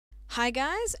Hi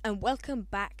guys, and welcome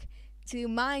back to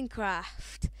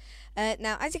Minecraft.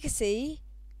 Now, as you can see,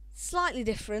 slightly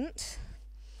different,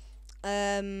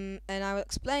 and I will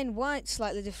explain why it's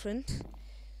slightly different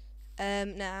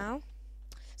now.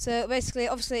 So basically,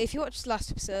 obviously, if you watched the last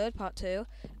episode, part 2,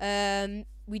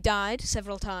 we died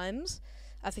several times.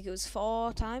 I think it was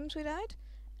 4 times we died,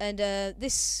 and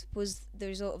this was the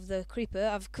result of the creeper.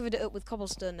 I've covered it up with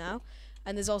cobblestone now.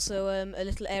 And there's also a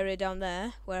little area down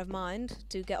there where I've mined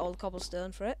to get all the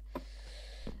cobblestone for it.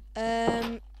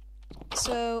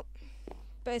 So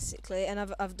basically, and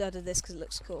I've added this because it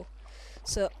looks cool.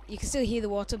 So you can still hear the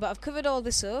water, but I've covered all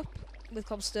this up with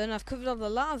cobblestone. I've covered all the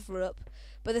lava up,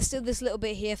 but there's still this little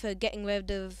bit here for getting rid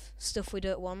of stuff we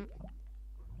don't want.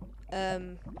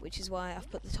 Which is why I've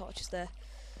put the torches there.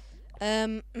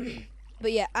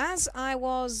 But yeah, as I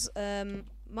was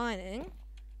mining.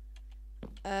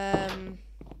 I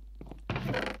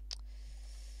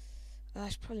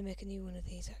should probably make a new one of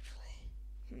these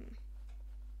actually.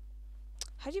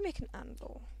 How do you make an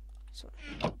anvil? Sorry.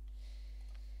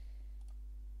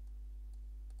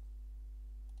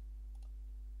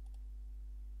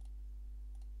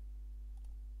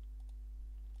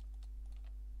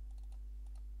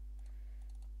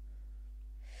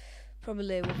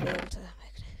 Probably won't be able to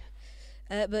make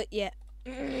it. But yeah.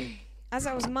 As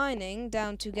I was mining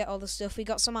down to get all the stuff, we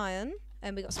got some iron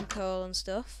and we got some coal and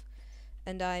stuff,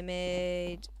 and I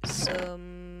made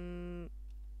some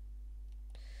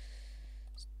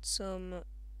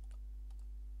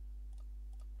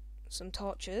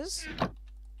torches.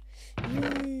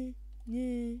 Oh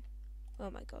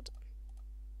my god.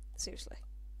 Seriously.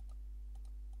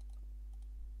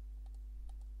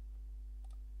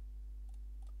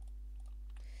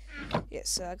 Yes,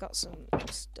 so I got some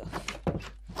stuff.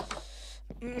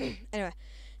 Anyway,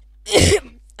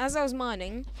 as I was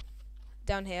mining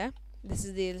down here, this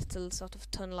is the little sort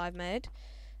of tunnel I've made.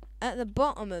 At the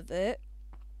bottom of it,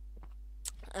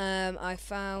 I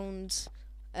found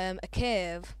a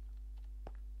cave.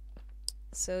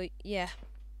 So yeah,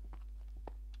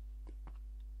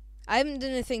 I haven't done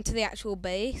anything to the actual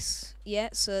base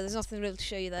yet, so there's nothing really to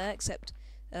show you there except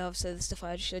obviously the stuff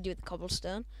I just showed you with the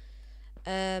cobblestone.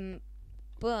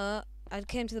 But I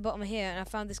came to the bottom of here and I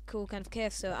found this cool kind of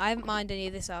cave, so I haven't mined any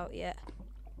of this out yet.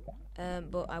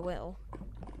 But I will.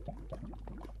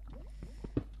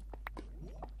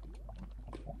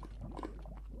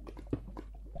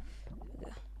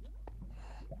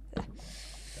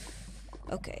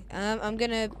 Okay, I'm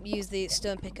gonna use the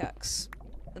stone pickaxe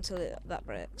until that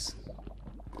breaks.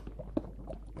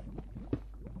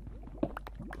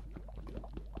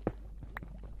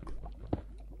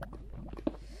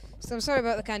 So I'm sorry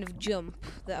about the kind of jump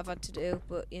that I've had to do,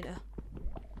 but you know.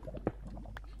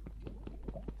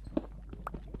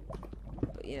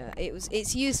 But you know,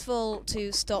 it's useful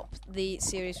to stop the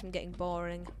series from getting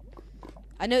boring.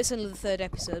 I know it's only the 3rd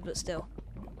episode, but still,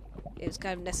 it was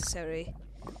kind of necessary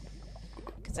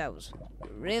because I was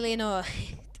really annoyed.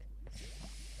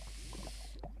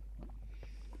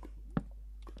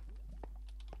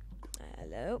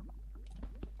 Hello.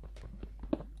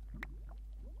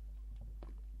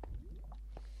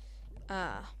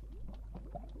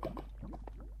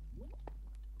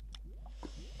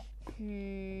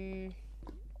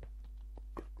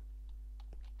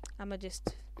 I'ma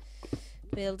just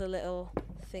build a little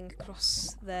thing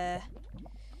across there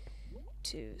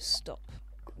to stop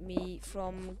me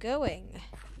from going.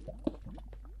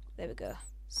 There we go.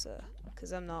 So,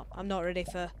 because I'm not ready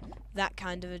for that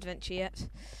kind of adventure yet.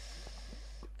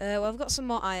 Well, I've got some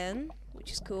more iron,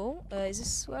 which is cool. Is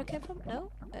this where I came from?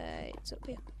 No, it's up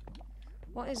here.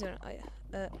 What is there? Oh yeah.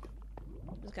 There's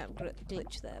kind of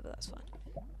glitch there, but that's fine.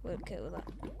 We're okay with that.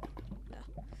 No.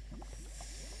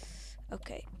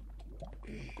 Okay.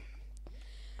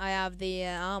 I have the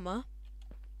armor,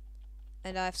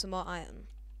 and I have some more iron.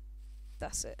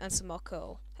 That's it, and some more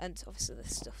coal, and obviously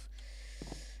this stuff.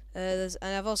 And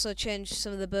I've also changed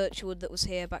some of the birch wood that was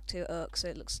here back to oak, so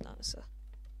it looks nicer.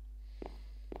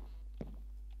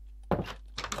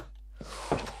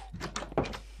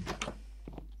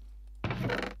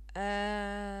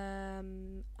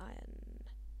 Iron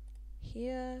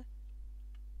here,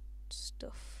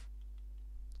 stuff.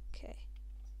 Okay.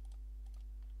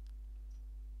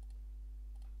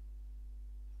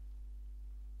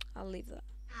 I'll leave that.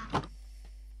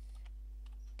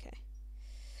 Okay.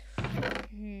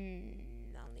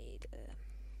 I'll need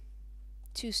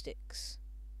 2 sticks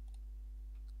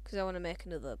because I want to make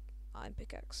another iron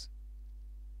pickaxe,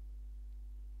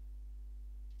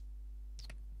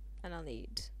 and I'll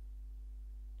need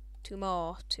 2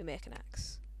 more to make an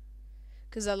axe.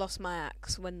 Because I lost my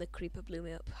axe when the creeper blew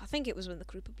me up. I think it was when the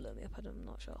creeper blew me up. I'm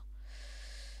not sure.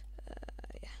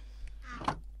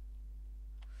 Yeah.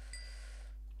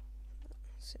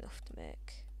 That's enough to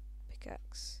make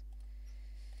pickaxe.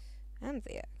 And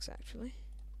the axe, actually.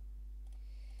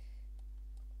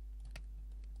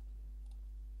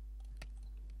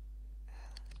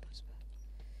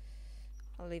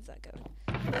 I'll leave that going.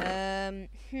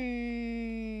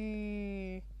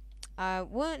 I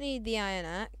won't need the iron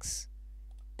axe,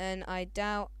 and I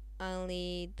doubt I'll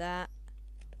need that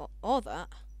or that.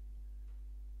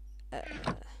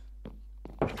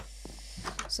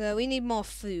 So we need more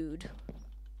food.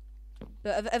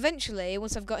 But eventually,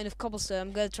 once I've got enough cobblestone,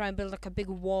 I'm going to try and build like a big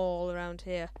wall around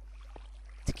here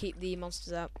to keep the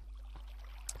monsters out.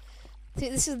 See,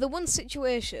 this is the one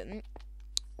situation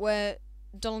where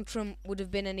Donald Trump would have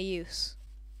been any use.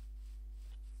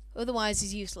 Otherwise,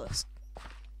 he's useless.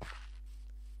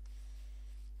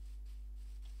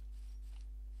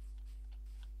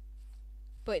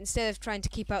 But instead of trying to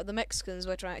keep out the Mexicans,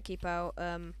 we're trying to keep out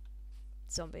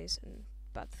zombies and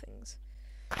bad things.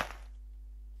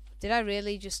 Did I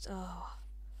really just... Oh.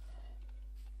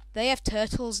 They have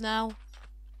turtles now.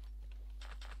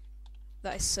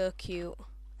 That is so cute.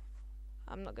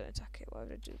 I'm not going to attack it. Why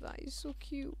would I do that? He's so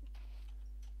cute.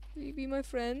 Will you be my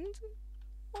friend?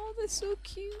 Oh, they're so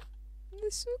cute.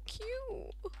 They're so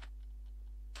cute.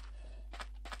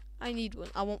 I need one.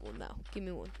 I want one now. Give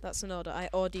me one. That's an order. I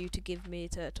order you to give me a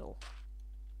turtle.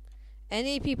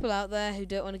 Any people out there who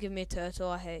don't want to give me a turtle,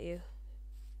 I hate you.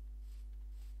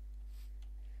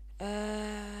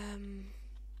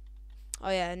 Oh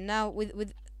yeah, and now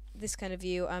with this kind of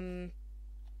view, might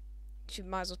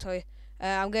as well tell you.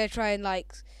 I'm gonna try and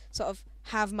like sort of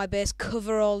have my base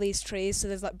cover all these trees, so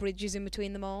there's like bridges in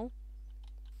between them all.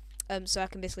 So I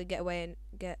can basically get away and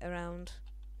get around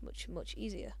much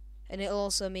easier. And it'll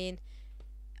also mean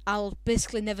I'll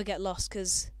basically never get lost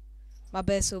because my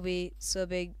base will be so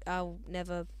big I'll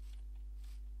never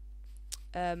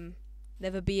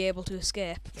be able to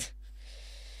escape.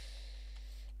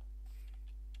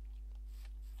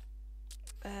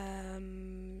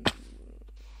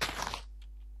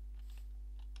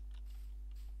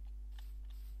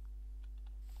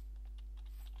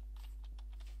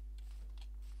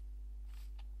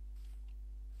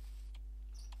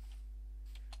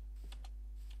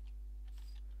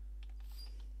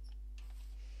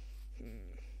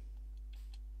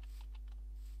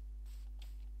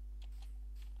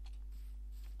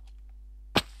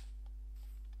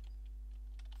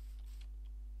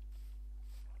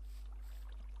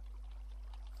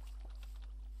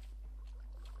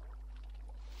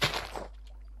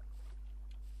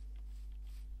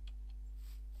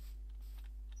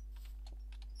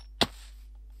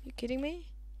 You kidding me?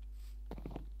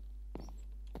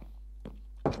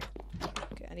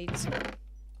 Okay, I need some.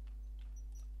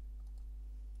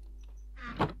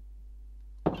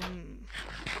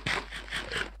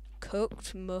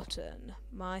 Cooked mutton,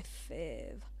 my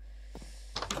fave.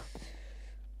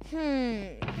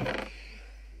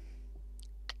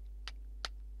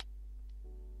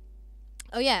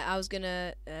 Oh yeah, I was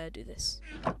gonna do this.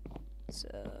 So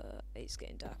it's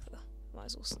getting dark though. Might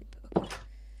as well sleep. Okay.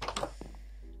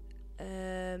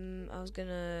 I was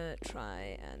gonna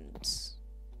try and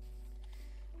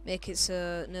make it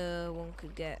so no one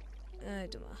could get. I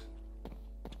don't know.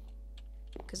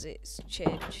 Because it's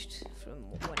changed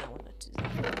from when I wanted to do.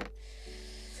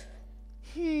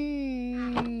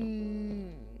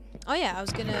 Oh yeah, I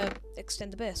was gonna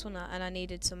extend the base, wasn't I? And I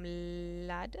needed some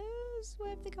ladders.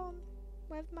 Where have they gone?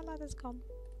 Where have my ladders gone?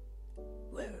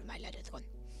 Where have my ladders gone?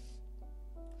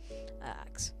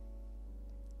 Axe.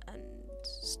 And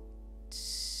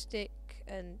stick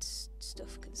and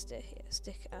stuff can stay here.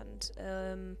 Stick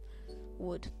and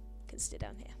wood can stay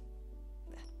down here.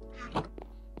 There.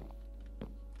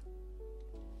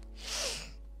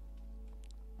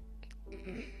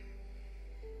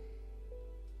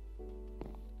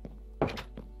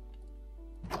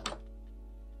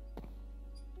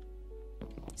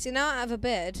 See, now I have a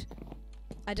bed,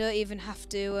 I don't even have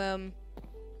to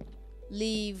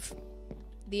leave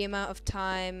the amount of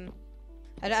time.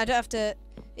 I don't have to.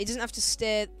 It doesn't have to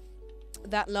stay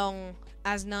that long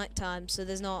as nighttime, so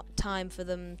there's not time for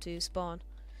them to spawn.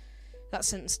 That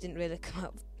sentence didn't really come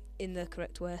out in the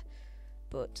correct way,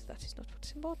 but that is not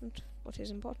what's important. What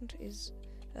is important is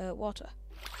water.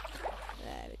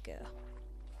 There we go.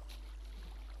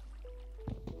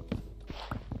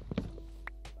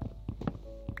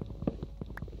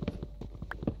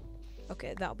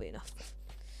 Okay, that'll be enough.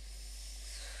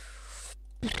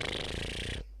 There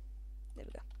we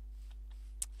go.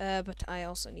 but I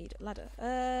also need a ladder.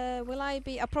 Will I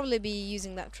be? I'll probably be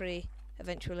using that tree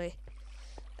eventually.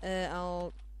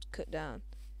 I'll cut down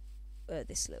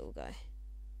this little guy.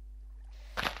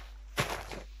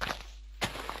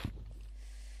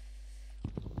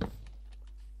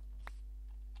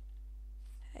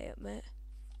 Hey up, mate.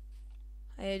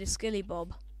 I heard a skilly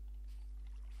bob.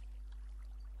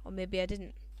 Or maybe I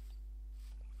didn't.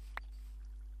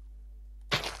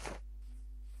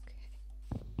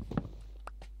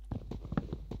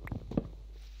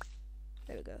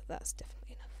 There we go, that's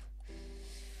definitely enough.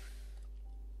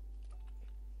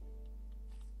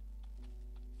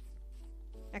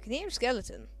 I can hear a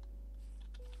skeleton.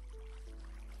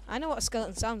 I know what a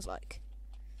skeleton sounds like.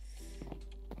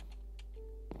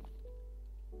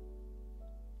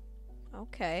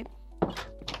 Okay.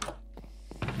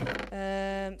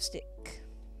 Stick.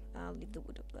 I'll leave the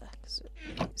wood up there because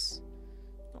it's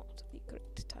not the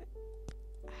correct type.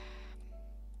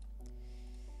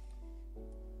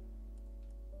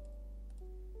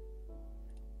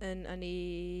 And I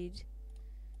need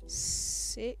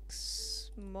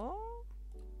 6 more.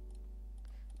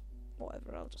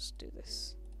 Whatever, I'll just do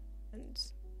this. And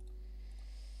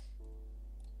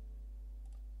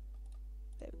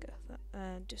there we go.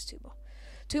 And just 2 more.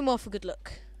 2 more for good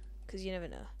luck, because you never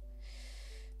know.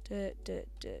 Dirt.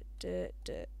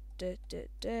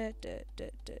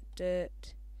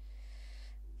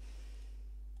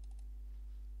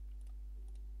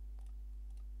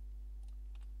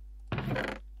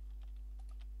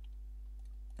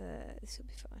 This will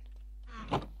be fine.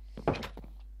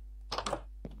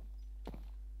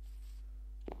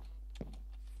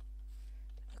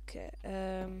 Okay,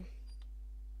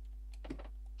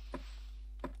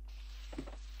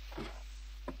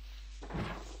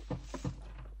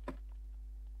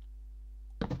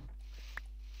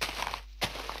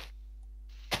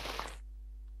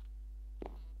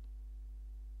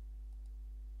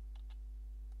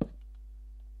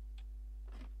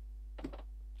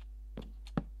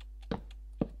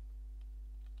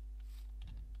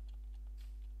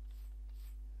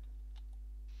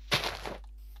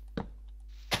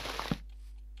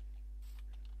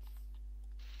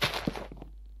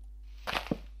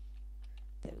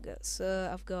 so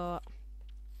I've got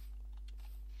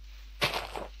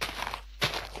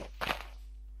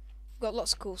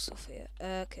lots of cool stuff here.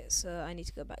 Okay, so I need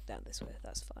to go back down this way.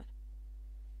 That's fine.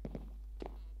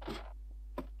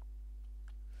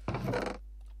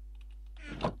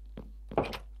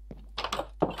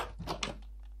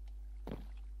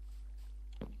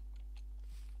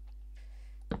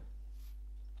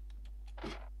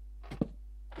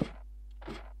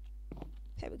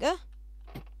 Here we go.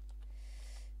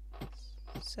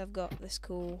 So I've got this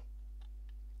cool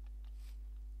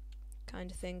kind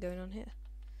of thing going on here.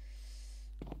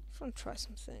 I want to try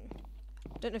something.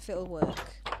 Don't know if it'll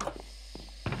work.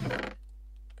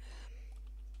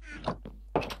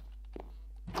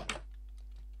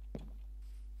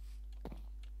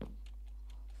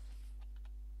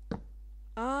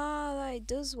 Ah, that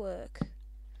does work.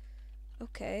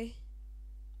 Okay.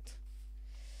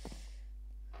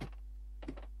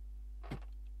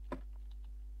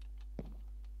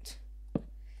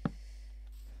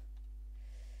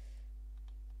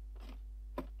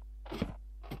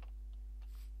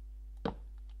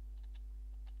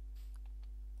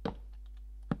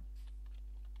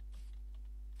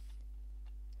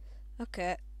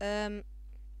 Okay,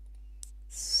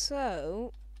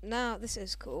 so now this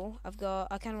is cool. I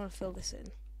kind of want to fill this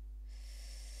in.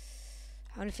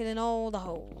 I want to fill in all the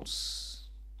holes.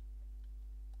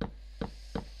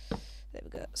 There we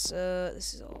go. So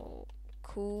this is all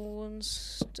cool and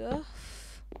stuff.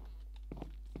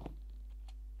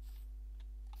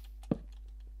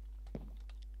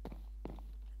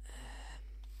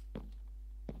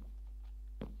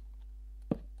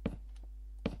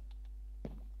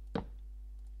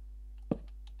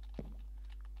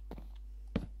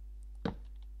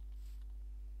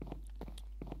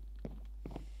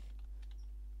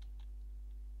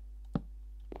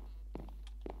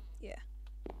 Yeah,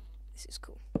 this is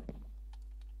cool.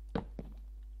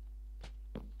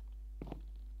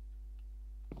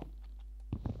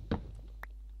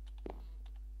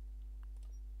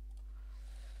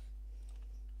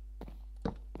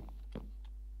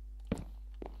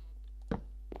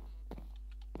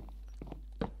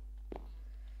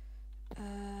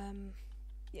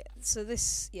 Yeah, so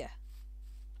this, yeah.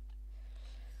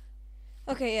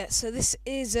 Okay, yeah, so this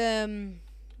is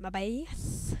my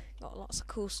base. Got lots of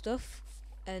cool stuff.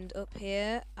 And up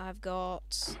here I've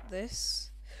got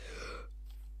this.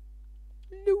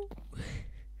 No.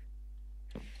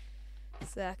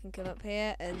 So I can come up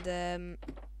here and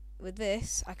with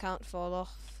this, I can't fall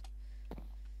off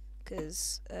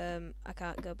because I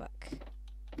can't go back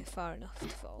far enough to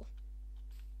fall.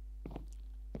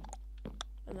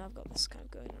 And I've got this kind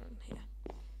of going on here.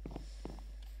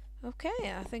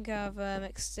 Okay, I think I've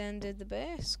extended the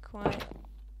base quite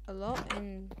a lot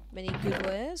in many good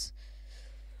ways.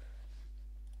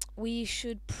 We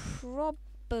should probably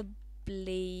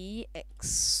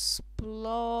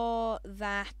explore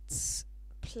that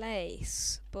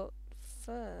place, but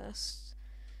first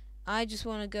I just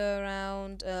want to go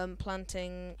around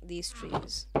planting these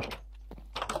trees.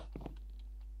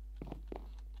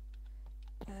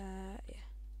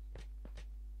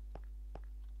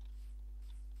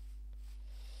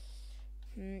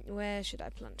 Where should I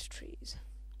plant trees?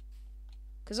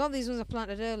 Because all these ones I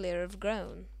planted earlier have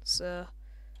grown, so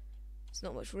there's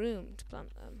not much room to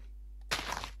plant them.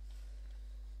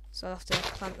 So I'll have to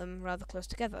plant them rather close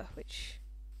together, which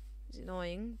is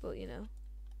annoying, but you know.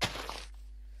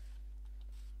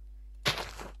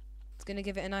 It's going to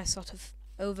give it a nice sort of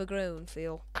overgrown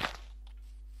feel.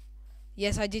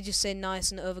 Yes, I did just say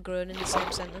nice and overgrown in the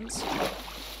same sentence.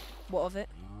 What of it?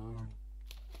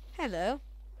 Hello.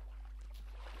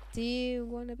 Do you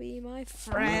want to be my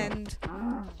friend?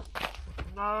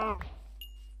 No.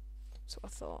 That's what I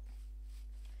thought.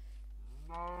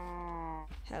 No.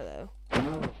 Hello.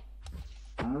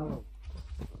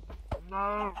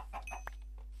 No.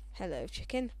 Hello,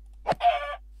 chicken.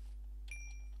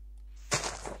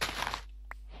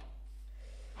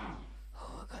 Oh,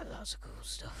 I got lots of cool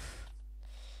stuff.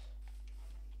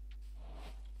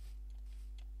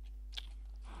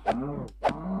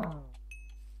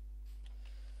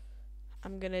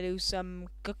 I'm gonna do some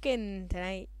cooking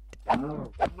tonight.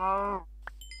 No.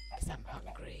 'Cause I'm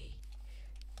hungry.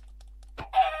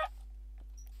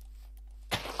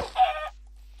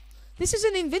 This is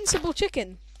an invincible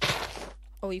chicken.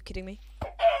 Oh, are you kidding me?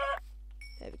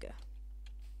 There we go.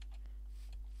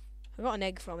 I got an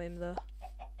egg from him though.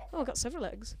 Oh, I got several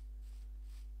eggs.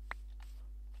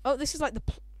 Oh, this is like the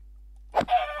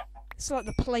this is like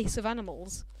the place of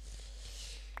animals.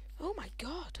 Oh my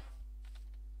god.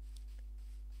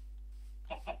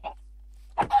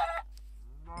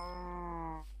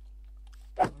 No.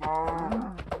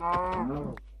 No.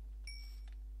 No.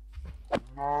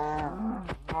 No.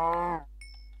 No.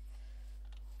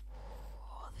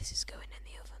 Oh, this is going in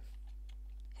the oven.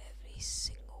 Every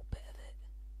single bit of it.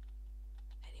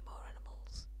 Any more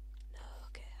animals? No,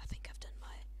 okay. I think I've done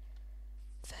my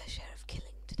fair share of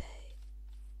killing today.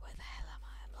 Where the hell am I?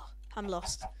 I'm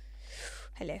lost.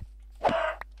 Hello.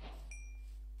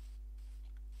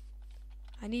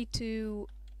 I need to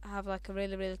have like a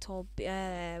really, really tall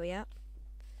there we are.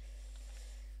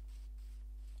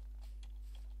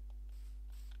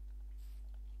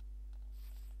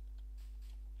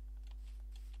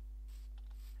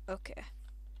 Okay.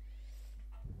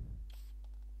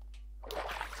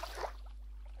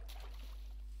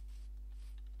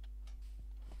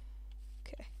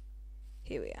 Okay.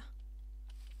 Here we are.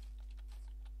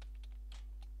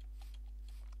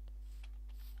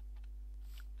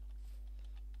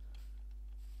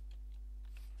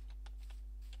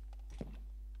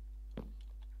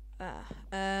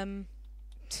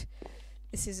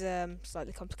 This is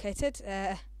slightly complicated.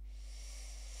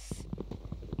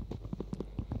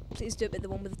 Please do it with the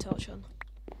one with the torch on.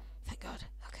 Thank God.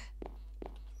 Okay.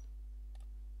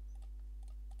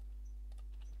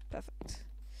 Perfect.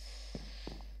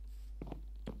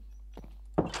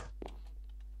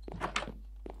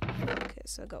 Okay,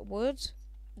 so I've got wood,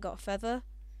 I've got a feather,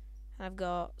 and I've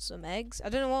got some eggs. I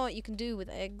don't know what you can do with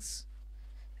eggs.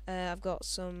 I've got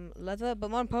some leather, but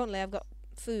more importantly, I've got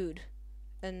food.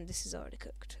 And this is already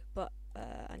cooked, but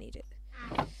I need it.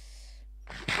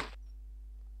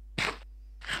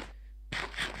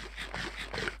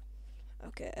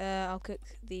 Okay, I'll cook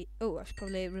the... Oh, I should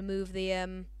probably remove the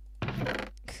iron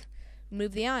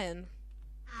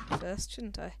first,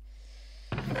 shouldn't I?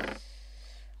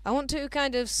 I want to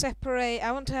kind of separate...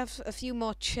 I want to have a few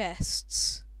more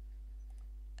chests.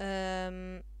 What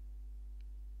can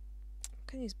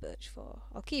I use birch for?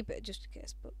 I'll keep it just in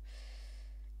case, but...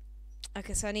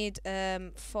 Okay, so I need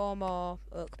 4 more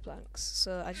oak planks,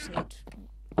 so I just need...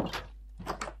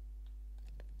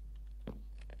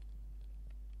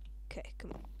 Okay,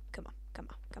 come on, come on, come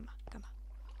on, come on, come on.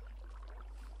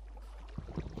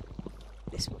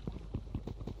 This one.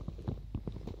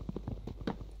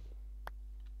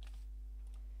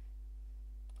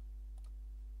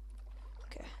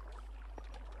 Okay.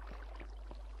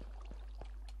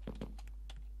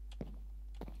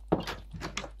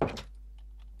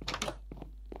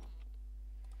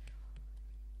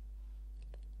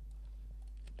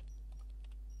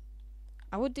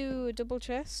 I would do a double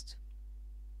chest,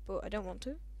 but I don't want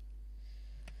to.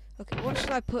 Okay, what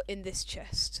should I put in this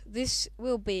chest? This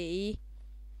will be...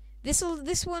 This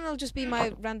one will just be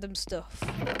my random stuff.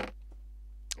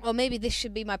 Or maybe this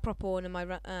should be my proper one and my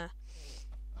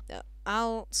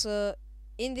so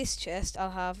in this chest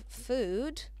I'll have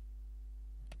food,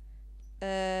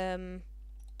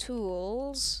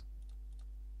 tools,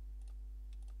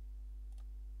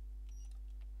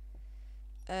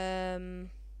 and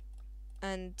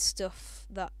stuff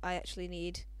that I actually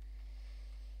need.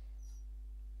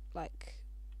 Like,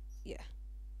 yeah.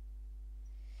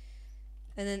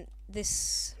 And then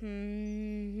this,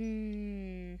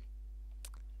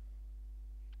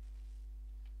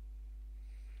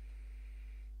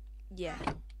 yeah.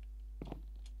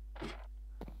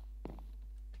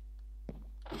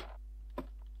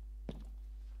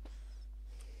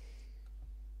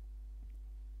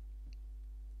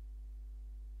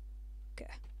 Okay.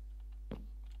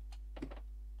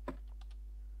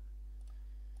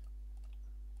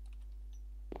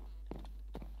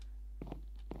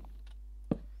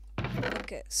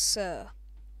 Okay, so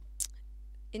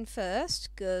in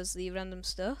first goes the random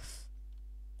stuff.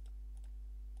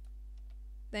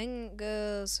 Then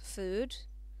goes food,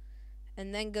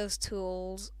 and then goes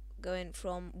tools, going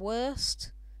from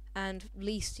worst and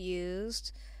least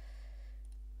used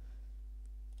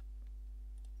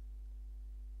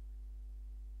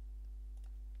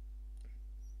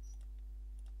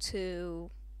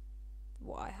to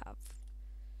what I have.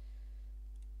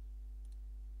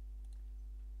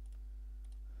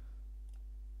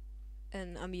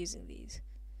 And I'm using these,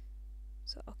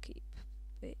 so I'll keep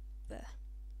it there.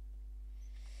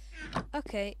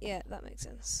 Okay, yeah, that makes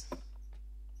sense.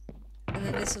 And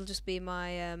then this will just be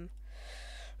my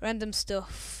random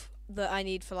stuff that I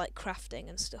need for like crafting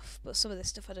and stuff. But some of this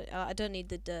stuff I don't need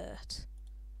the dirt,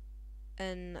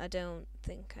 and I don't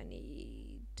think I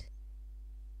need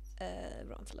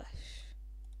rotten flesh.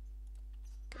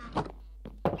 Okay.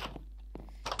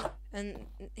 And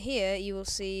here you will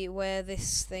see where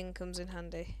this thing comes in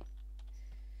handy.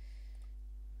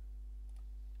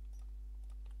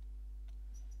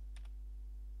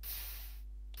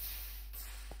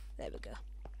 There we go.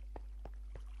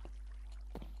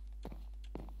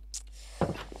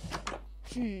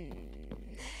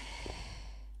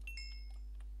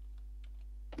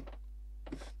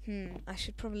 I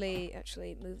should probably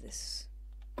actually move this.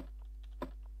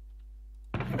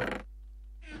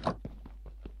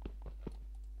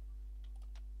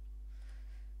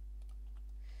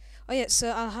 Oh yeah, so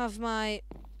I'll have my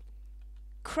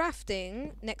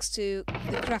crafting next to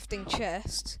the crafting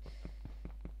chest,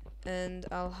 and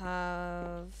I'll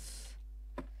have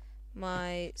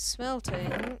my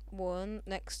smelting one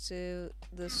next to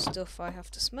the stuff I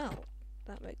have to smelt.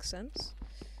 That makes sense.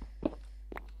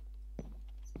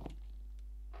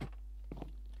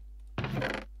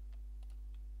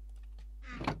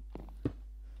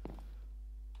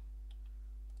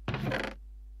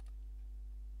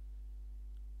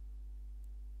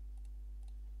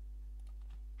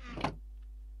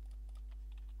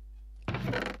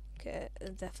 Okay,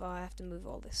 and therefore I have to move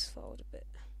all this forward a bit.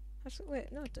 Actually,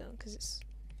 wait, no I don't, because it's...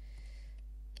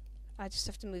 I just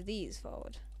have to move these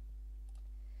forward.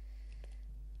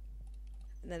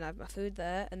 And then I have my food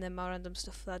there, and then my random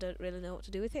stuff that I don't really know what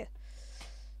to do with here.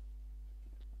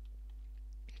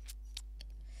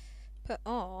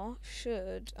 Or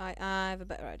should I have a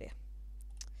better idea.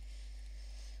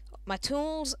 My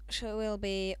tools will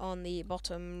be on the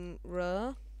bottom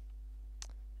row.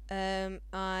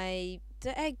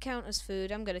 The egg count as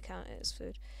food. I'm gonna count it as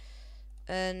food.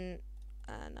 And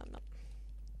no, I'm not.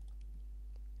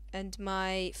 And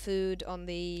my food on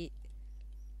the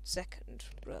second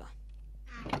row.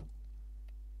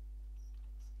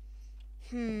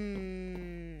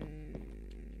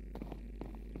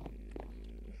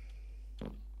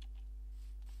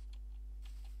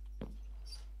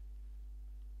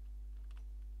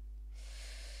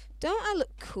 Don't I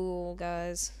look cool,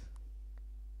 guys?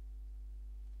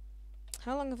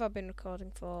 How long have I been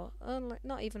recording for?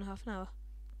 Not even half an hour.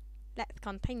 Let's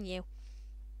continue.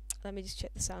 Let me just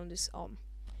check the sound is on.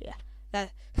 Yeah,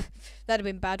 that'd have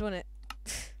been bad, wouldn't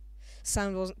it?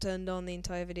 Sound wasn't turned on the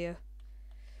entire video.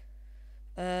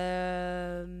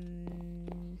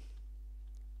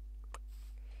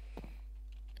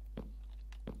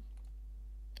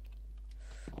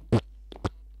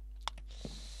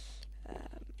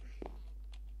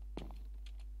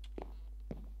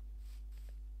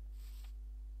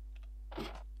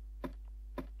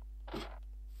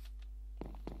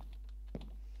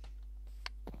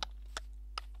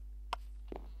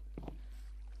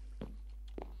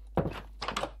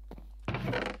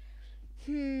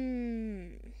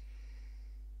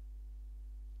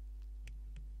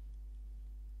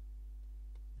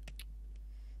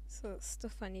 So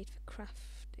stuff I need for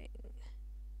crafting.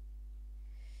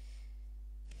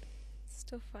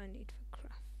 Stuff I need for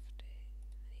crafting.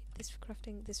 I need this for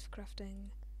crafting, this for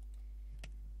crafting.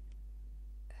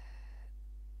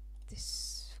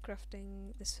 This for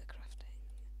crafting, this for crafting.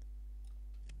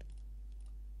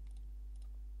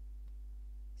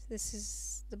 So this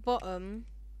is the bottom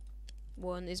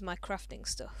one is my crafting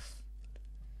stuff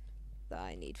that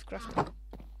I need for crafting.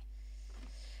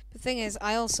 The thing is,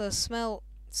 I also smell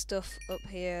stuff up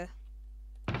here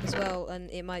as well, and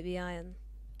it might be iron.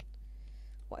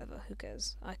 Whatever, who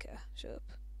cares? I care. Shut up.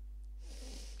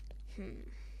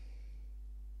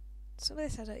 Some of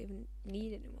this I don't even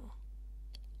need anymore.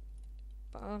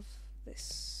 But I have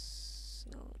this.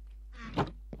 No.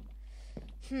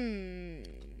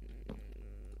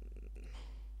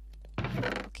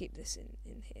 I'll keep this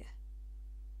in here.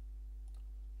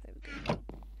 There we go.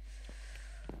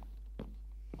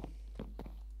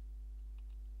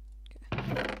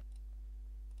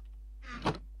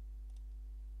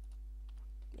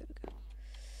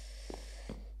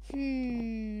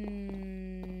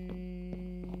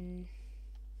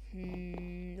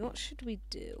 What should we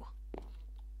do?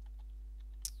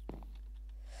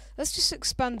 Let's just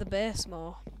expand the base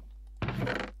more.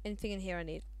 Anything in here I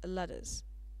need? Ladders.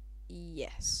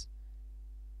 Yes.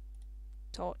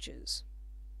 Torches.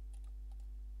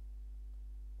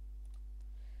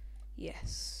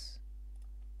 Yes.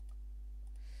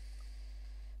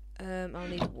 I'll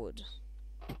need wood.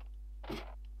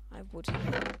 I have wood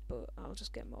here, but I'll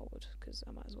just get more wood because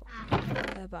I might as well.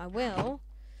 But I will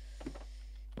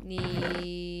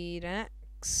need an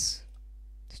axe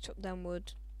to chop down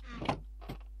wood.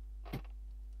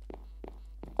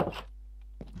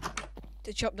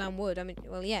 To chop down wood, I mean,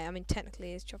 well, yeah, I mean,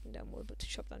 technically it's chopping down wood, but to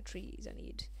chop down trees, I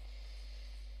need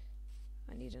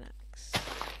an axe.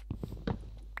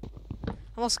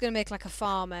 I'm also gonna make like a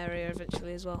farm area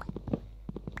eventually as well,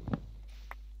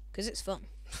 because it's fun.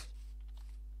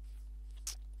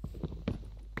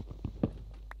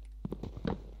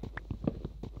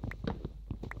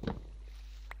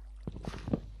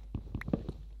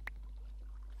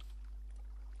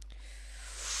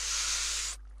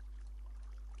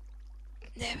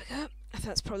 There we go. I think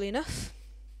that's probably enough.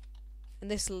 And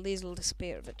these will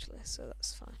disappear eventually, so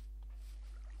that's fine.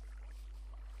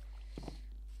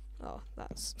 Oh, that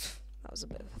was a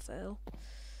bit of a fail.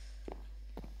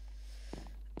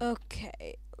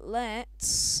 Okay,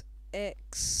 let's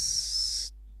extend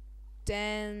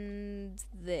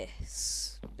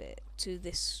this bit to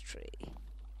this tree.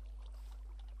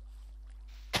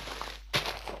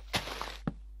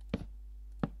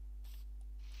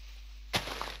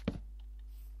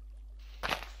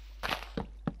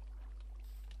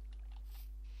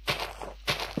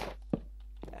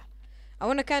 I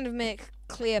want to kind of make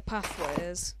clear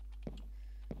pathways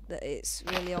that it's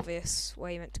really obvious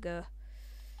where you're meant to go.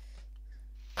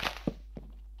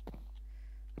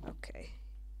 Okay.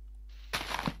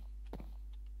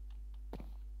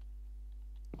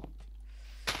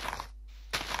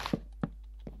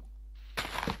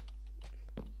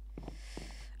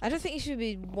 I don't think you should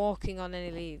be walking on any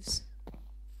leaves.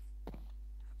 I'll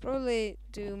probably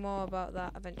do more about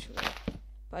that eventually.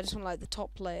 But I just want like the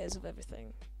top layers of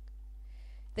everything.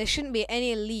 There shouldn't be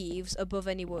any leaves above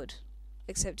any wood,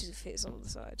 except if it's on the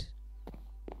side.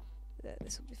 There,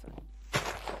 this will be fine.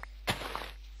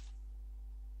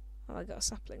 Oh, I got a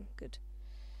sapling. Good.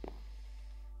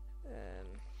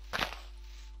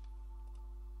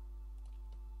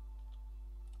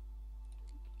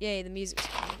 Yay, the music's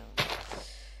coming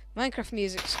on. Minecraft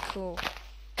music's cool.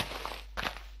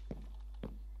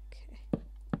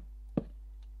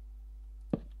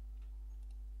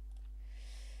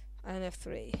 I only have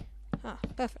 3. Ah,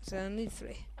 perfect. I only need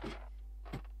 3.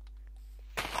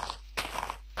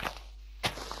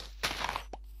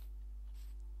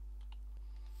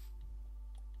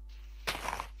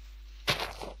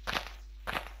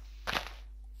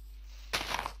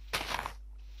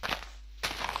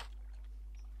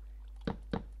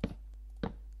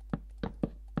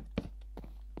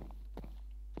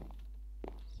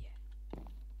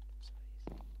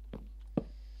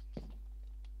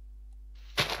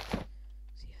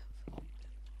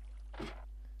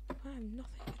 I have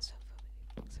nothing against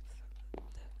self-help except for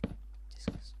the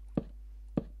discuss.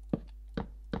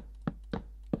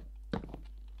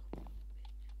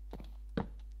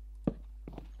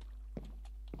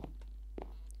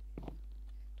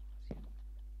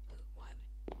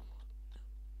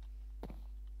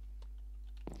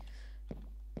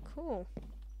 Cool.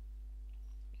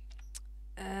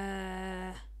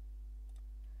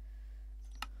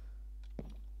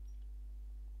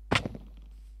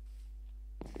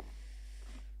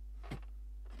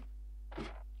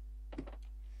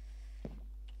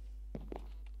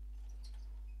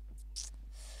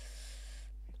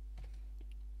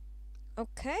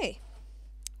 Okay.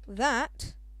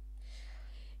 That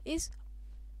is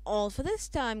all for this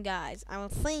time, guys. I will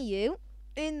see you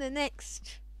in the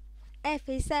next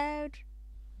episode.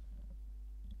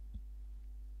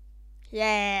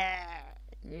 Yeah.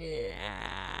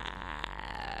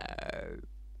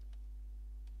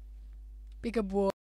 Bigger boy.